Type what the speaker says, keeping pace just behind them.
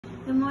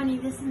Good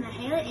morning, this is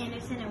Mahala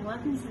Anderson and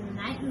welcome to the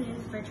Nightly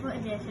News Virtual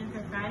Edition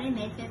for Friday,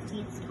 May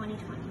 15th, 2020.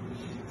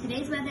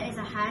 Today's weather is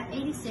a high of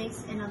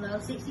 86 and a low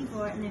of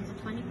 64 and there's a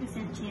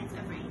 20% chance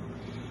of rain.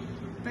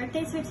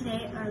 Birthdays for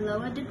today are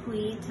Loa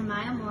Dupuy,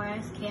 Tamaya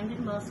Morris,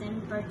 Camden Wilson.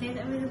 Birthdays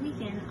over the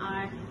weekend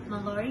are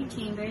Mallory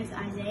Chambers,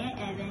 Isaiah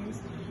Evans,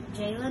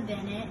 Jayla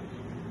Bennett,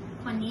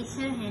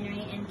 Quanisha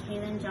Henry, and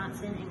Kaylin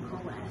Johnson and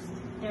Cole West.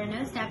 There are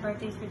no staff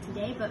birthdays for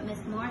today, but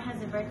Miss Moore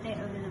has a birthday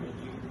over the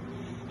weekend.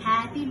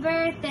 Happy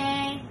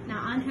birthday! Now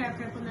on to our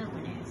Purple Note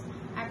winners.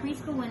 Our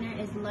preschool winner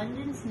is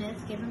London Smith,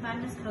 given by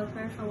Miss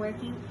Coker for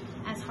working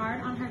as hard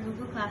on her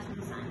Google Classroom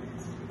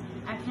assignments.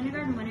 Our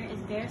kindergarten winner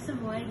is Bear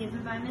Savoy,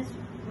 given by Miss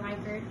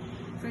Reichard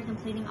for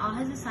completing all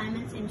his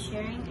assignments and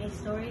sharing a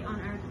story on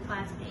our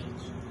class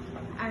page.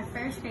 Our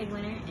first grade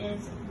winner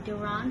is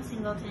Duran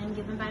Singleton,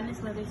 given by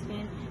Miss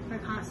Witherspoon for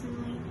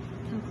constantly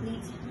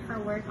completes her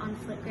work on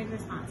Flipgrid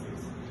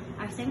responses.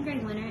 Our second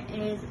grade winner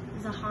is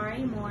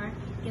Zahari Moore,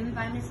 given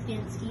by Miss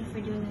Binsky for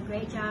doing a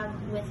great job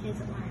with his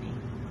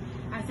learning.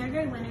 Our third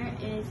grade winner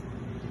is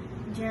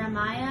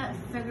Jeremiah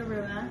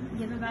Figueroa,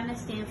 given by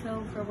Miss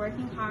Stanfield for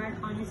working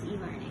hard on his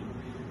e-learning.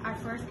 Our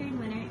fourth grade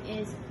winner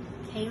is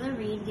Kayla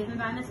Reed, given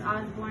by Miss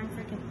Osborne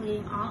for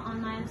completing all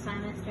online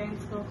assignments during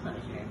school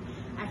closure.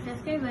 Our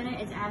fifth grade winner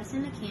is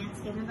Addison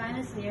McCants, given by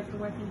Miss Lear for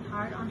working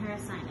hard on her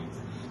assignments.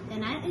 The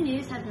Nightly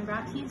News has been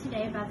brought to you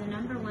today by the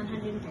number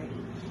 130.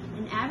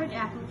 An average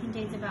apple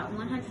contains about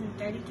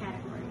 130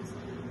 categories.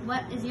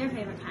 What is your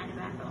favorite kind of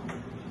apple?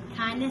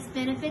 Kindness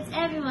benefits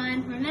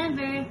everyone.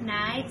 Remember,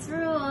 Knight's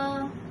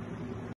Rule.